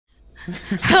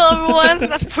Hello everyone,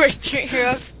 it's Unfortunate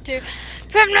Heroes 2.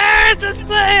 From nerds, let's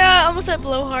play, almost at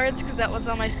Blowhards, because that was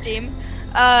on my Steam.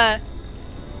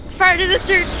 Friday the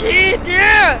 13th,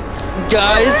 yeah!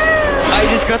 Guys, I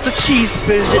just got the cheese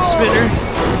fidget spinner.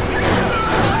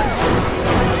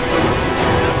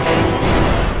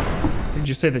 Did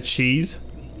you say the cheese?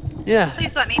 Yeah.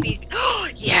 Please let me be.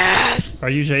 Yes! Are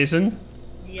you Jason?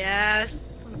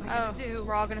 Yes. Oh,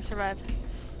 we're all gonna survive.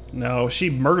 No, she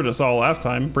murdered us all last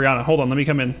time. Brianna, hold on, let me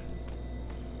come in.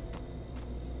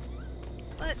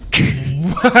 Let's see.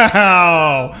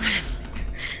 Wow!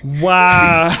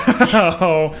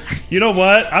 Wow! You know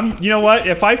what? You know what?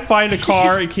 If I find a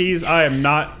car and keys, I am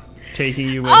not taking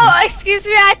you with me. Oh, excuse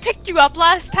me, I picked you up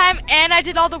last time, and I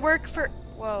did all the work for.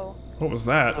 Whoa. What was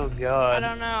that? Oh I god.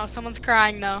 don't know. Someone's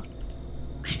crying though.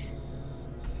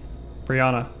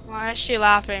 Brianna. Why is she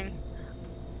laughing?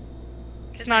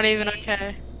 It's not even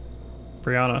okay.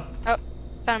 Brianna. Oh,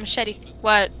 found a machete.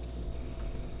 What?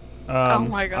 Oh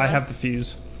my god. I have the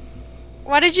fuse.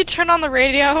 Why did you turn on the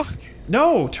radio?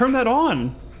 No, turn that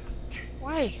on.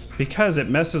 Why? Because it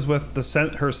messes with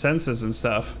the her senses and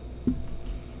stuff.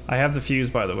 I have the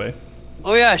fuse, by the way.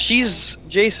 Oh yeah, she's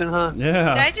Jason, huh?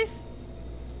 Yeah. Did I just?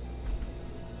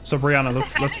 So Brianna,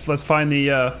 let's find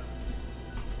the.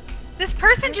 This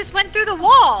person just went through the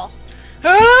wall.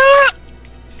 Hold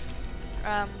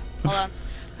on.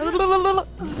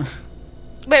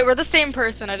 Wait, we're the same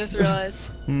person, I just realized.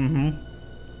 Mm-hmm.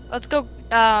 Let's go,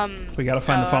 We gotta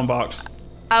find the phone box.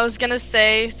 I was gonna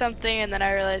say something and then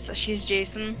I realized that she's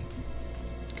Jason.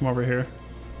 Come over here.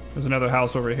 There's another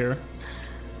house over here.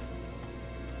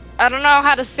 I don't know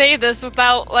how to say this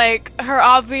without, like, her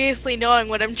obviously knowing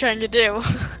what I'm trying to do.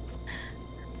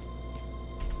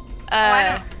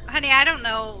 Honey, I don't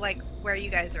know, like, where you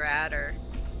guys are at, or...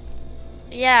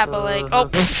 Yeah, but like, oh.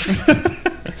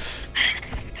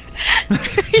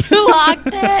 You locked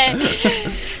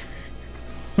it.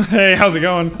 Hey, how's it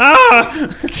going? Ah!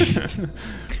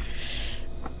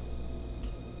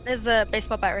 There's a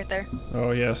baseball bat right there.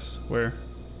 Oh yes, where?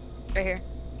 Right here.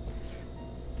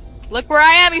 Look where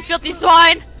I am, you filthy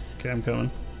swine! Okay, I'm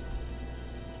coming.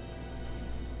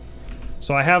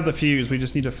 So I have the fuse, we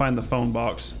just need to find the phone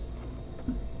box.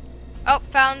 Oh,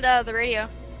 found the radio.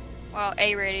 Well,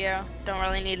 a radio. Don't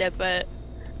really need it, but...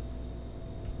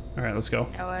 Alright, let's go.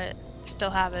 You know what? Still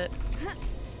have it.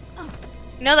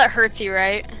 You know that hurts you,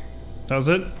 right? Does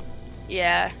it?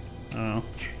 Yeah. Oh.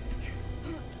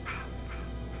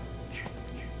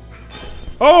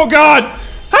 Oh god!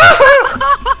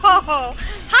 Oh,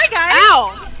 hi guys.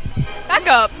 Ow! Back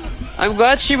up. I'm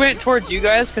glad she went towards you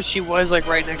guys because she was like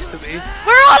right next to me.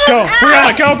 We're on Go!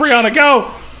 Brianna, go! Brianna,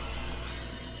 go!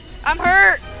 I'm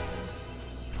hurt.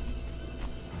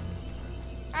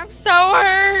 I'm so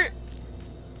hurt.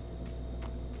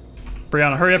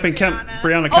 Brianna, hurry up and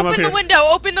Brianna, come up Open here. the window.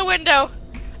 Open the window.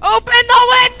 Open the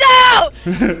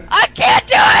window! I can't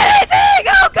do anything!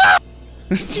 Oh god!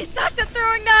 She sucks at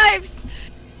throwing knives!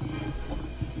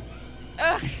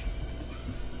 Ugh.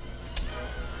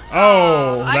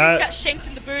 Oh, I that... just got shanked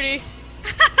in the booty.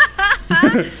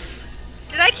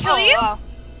 Did I kill you? Wow.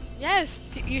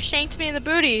 Yes, you shanked me in the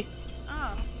booty.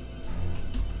 Oh.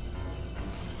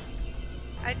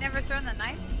 I'd never thrown the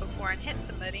knives before and hit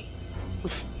somebody.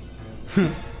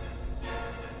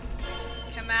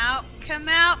 Come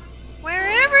out,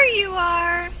 wherever you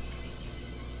are.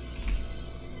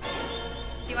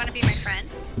 Do you want to be my friend?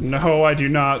 No, I do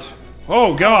not.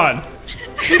 Oh god!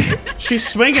 She's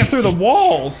swinging through the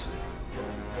walls!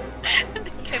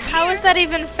 How is that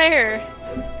even fair?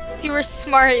 If you were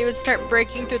smart, you would start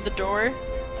breaking through the door.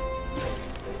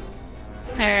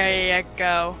 There you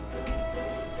go.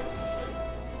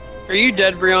 Are you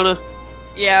dead, Brianna?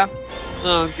 Yeah.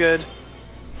 Oh, good.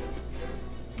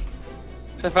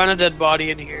 I found a dead body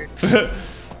in here.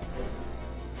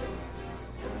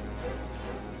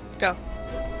 Go.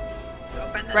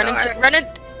 Open the Run door. into. Run in.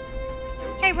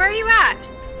 Hey, where are you at?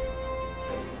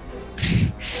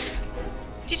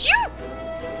 Did you?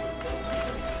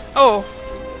 Oh.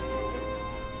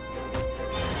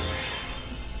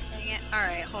 Dang it.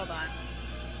 Alright, hold on.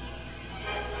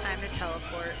 Time to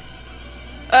teleport.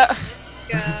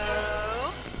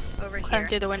 Go over Climb here.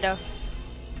 through the window.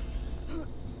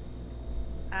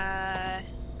 Uh,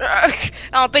 I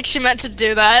don't think she meant to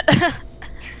do that.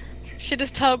 She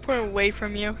just teleported away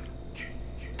from you.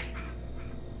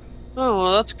 Oh,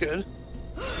 well, that's good.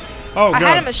 Oh I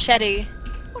had a god. machete.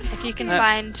 If you can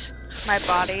find my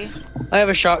body. I have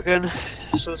a shotgun,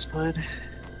 so it's fine.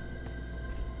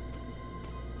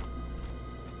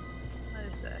 what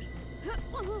is this?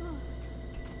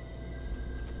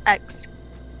 X.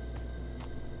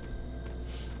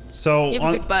 So You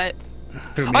have a good butt.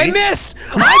 Who, me? I missed!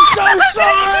 I'm so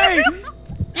sorry!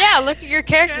 Yeah, look at your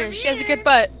character. Come She has a here. good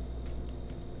butt.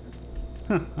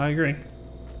 Huh, I agree.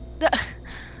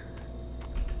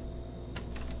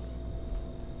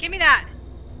 Give me that.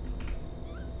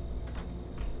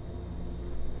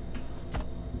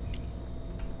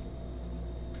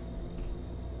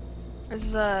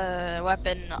 There's a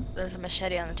weapon. There's a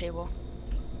machete on the table.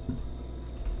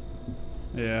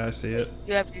 Yeah, I see it.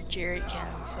 You have your jerry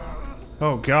can, so.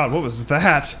 Oh god, what was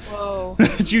that? Whoa.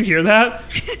 Did you hear that?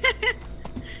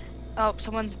 Oh,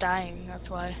 someone's dying. That's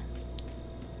why.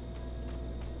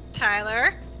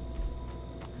 Tyler.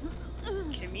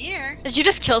 Come here. Did you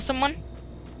just kill someone?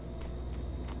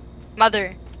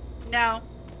 Mother. No.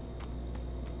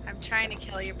 I'm trying to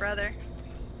kill your brother.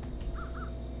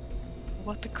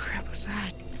 What the crap was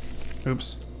that?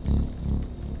 Oops.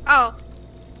 Oh,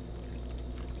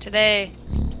 Today.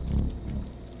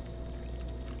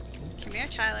 come here,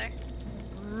 Tyler.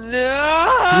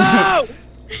 No!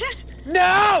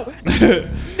 No!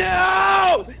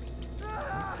 No!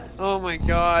 Oh my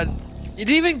god. You didn't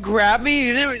even grab me?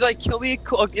 You didn't like kill me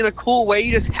in a cool way?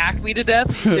 You just hacked me to death?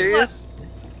 Are you serious?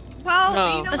 Well,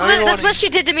 No. you know That's I what, don't that's wanna- what she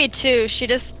did to me too. She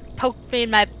just poked me in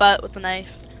my butt with a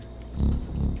knife.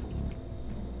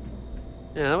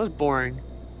 Yeah, that was boring.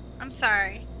 I'm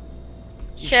sorry.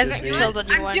 You She hasn't should be. killed I'm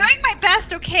anyone. doing my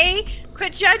best, okay?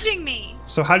 Quit judging me.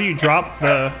 So how do you drop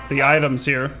the items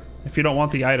here if you don't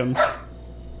want the items?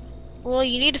 Well,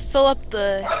 you need to fill up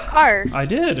the car. I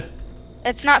did.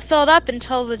 It's not filled up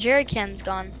until the jerry can's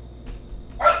gone.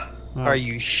 Oh, Are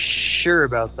you sure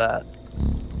about that?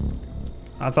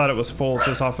 I thought it was full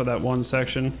just off of that one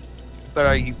section. But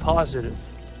are you positive?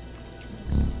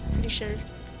 Pretty sure.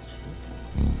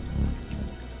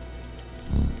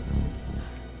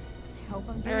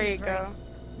 There you go.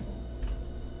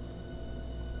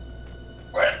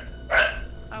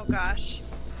 Oh gosh.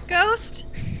 Ghost,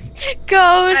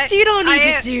 Ghost, you don't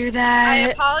need I- to do I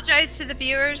that. apologize to the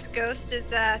viewers. Ghost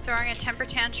is throwing a temper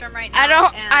tantrum right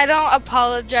now. I and don't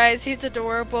apologize. He's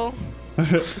adorable.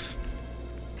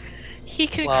 He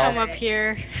could Wow. come up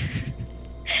here.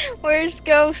 Where's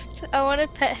Ghost? I want to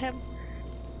pet him.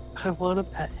 I want to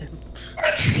pet him.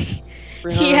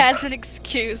 He has an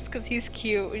excuse because he's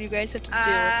cute, and you guys have to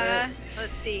deal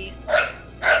Let's see.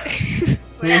 with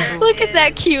Where it. Look at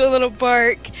that is- cute little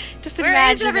bark. Just Where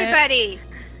is imagine everybody?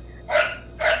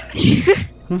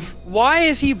 it. Why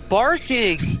is he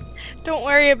barking? Don't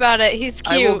worry about it. He's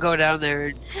I cute. will go down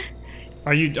there.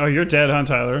 Are you? Oh, you're dead, huh,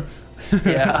 Tyler?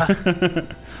 Yeah.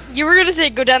 You were gonna say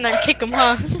go down there and kick him,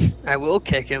 huh? I will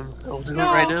kick him. I'll do No.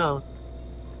 it right now.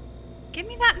 Give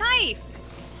me that knife.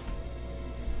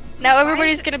 Now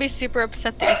everybody's gonna be super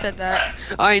upset that you said that.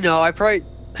 I know. I probably.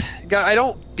 God, I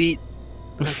don't beat.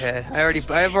 Okay,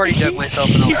 I've already dug myself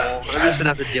in a hole. I'm just gonna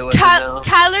have to deal with it now.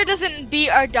 Tyler doesn't beat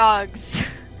our dogs.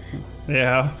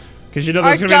 Yeah. Because you know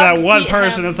there's Our gonna be that dogs one beat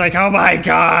person him. that's like, oh my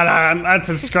god, I'm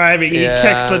unsubscribing. Yeah. He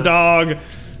kicks the dog.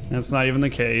 That's not even the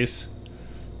case.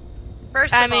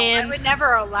 First of I all, I mean- would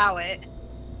never allow it.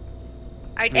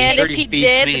 I mean, And sure if he he beats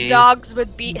did, me. the dogs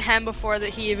would beat him before that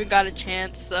he even got a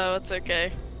chance, so it's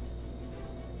okay.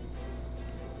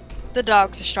 The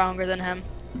dogs are stronger than him.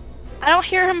 I don't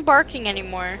hear him barking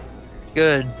anymore.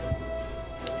 Good.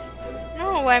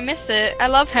 No, I miss it. I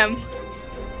love him.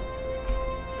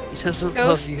 He doesn't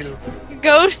Ghost. love you.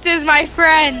 Ghost is my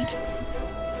friend.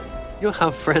 You don't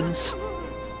have friends.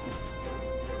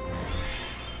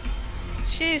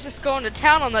 She's just going to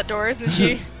town on that door, isn't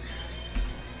she?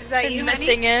 Is that Been you,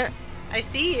 missing honey? it. I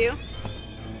see you.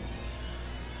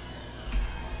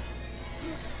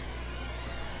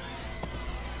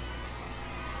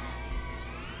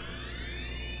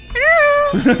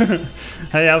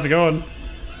 Hey, how's it going? Do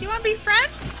you want to be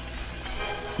friends?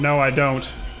 No, I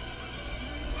don't.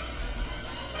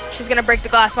 She's gonna break the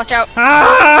glass. Watch out.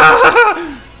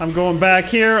 Ah! I'm going back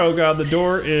here. Oh god, the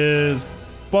door is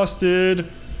busted.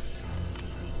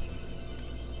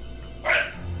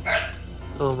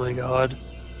 Oh my god.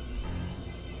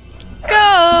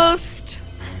 Ghost!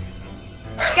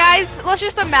 Guys, let's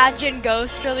just imagine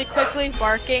Ghost really quickly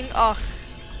barking. Oh,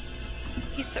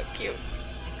 he's so cute.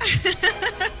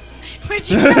 Would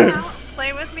you come out and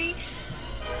play with me?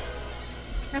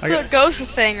 That's I what got- Ghost is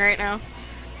saying right now.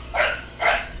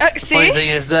 Funny See? thing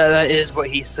is that is what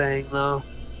he's saying though.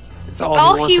 It's all,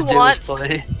 All he he wants wants- to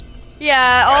do is play.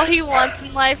 Yeah, all he wants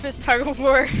in life is tug of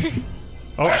war.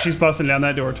 Oh, she's busting down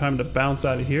that door. Time to bounce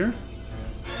out of here.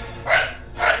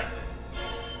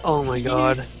 Oh my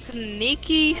god.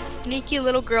 Sneaky, sneaky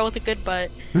little girl with a good butt.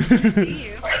 See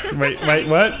you. Wait,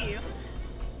 what? I see you.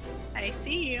 I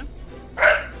see you.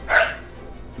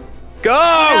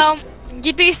 Ghost!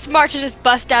 You'd be smart to just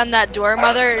bust down that door,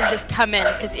 Mother, and just come in,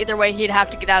 because either way he'd have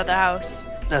to get out of the house.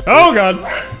 That's Oh it. god!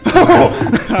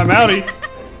 I'm outie.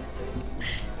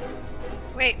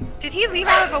 Wait, did he leave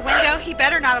out of a window? He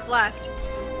better not have left.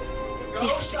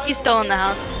 He's still in the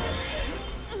house.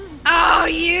 Oh,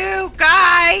 you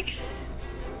guy!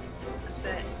 That's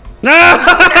it.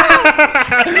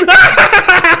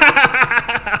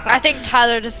 I think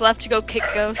Tyler just left to go kick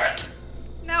Ghost.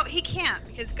 No, he can't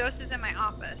because Ghost is in my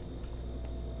office.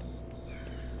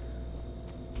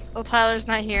 Well, Tyler's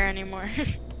not here anymore.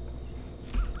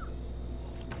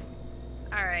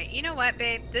 Alright, you know what,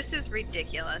 babe? This is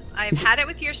ridiculous. I've had it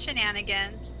with your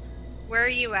shenanigans. Where are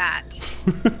you at?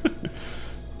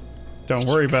 Don't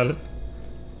worry about it.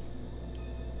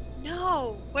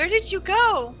 No, where did you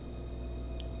go?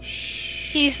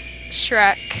 He's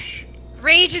Shrek.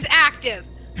 Rage is active.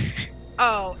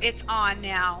 Oh, it's on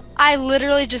now. I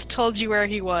literally just told you where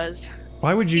he was.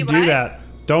 Why would you You do what? that?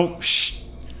 Don't. Shh.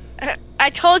 I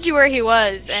told you where he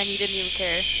was, and you didn't even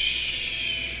care.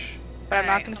 But I'm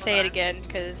not Alright, gonna hold say it on. again,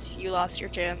 because you lost your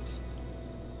chance.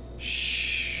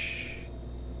 Shh.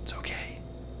 It's okay.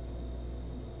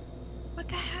 What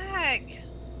the heck?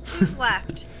 Who's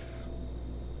left?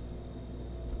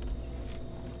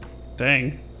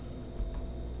 Dang.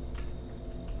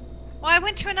 Well, I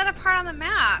went to another part on the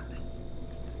map.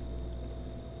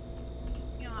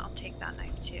 You know, I'll take that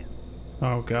knife too.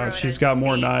 Oh Throw god, it she's as got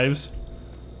more base. knives.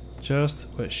 Just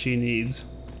what she needs.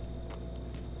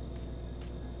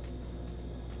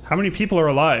 How many people are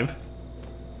alive?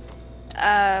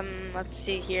 Let's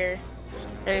see here.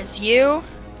 There's you,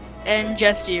 and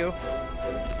just you.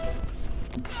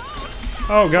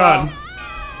 Oh god.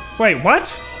 Wait,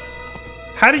 what?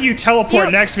 How did you teleport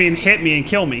You- next to me and hit me and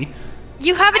kill me?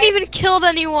 You haven't even killed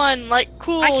anyone. Like,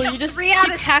 cool. I killed You just 3 keep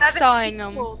out of 7 hacksawing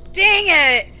them. people. Dang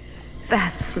it!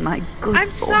 That's my good I'm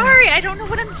boy. sorry, I don't know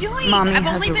what I'm doing. Mommy I've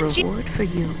has only a been reward for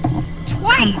you.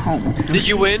 twice. Come home. Did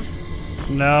you win?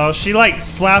 No, she like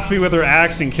slapped me with her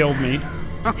axe and killed me.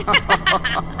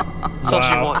 So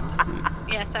she Wow. won.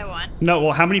 Yes, I won. No,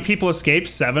 well, how many people escaped?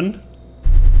 7?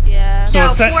 Yeah. So No,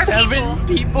 it's 4 people. 7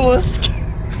 people escaped.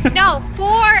 No, 4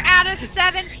 out of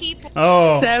 7 people.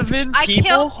 Oh. 7 I people?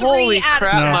 killed 3 Holy out of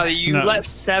crap, 7. Mother! You No. let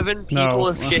 7 people No.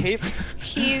 escape?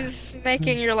 He's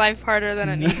making your life harder than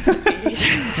it needs to be.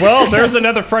 Well, there's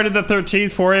another Friday the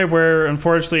 13th for you where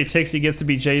unfortunately Tixie gets to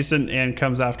be Jason and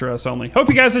comes after us only. Hope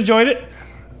you guys enjoyed it.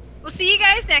 We'll see you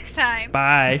guys next time.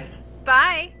 Bye.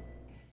 Bye.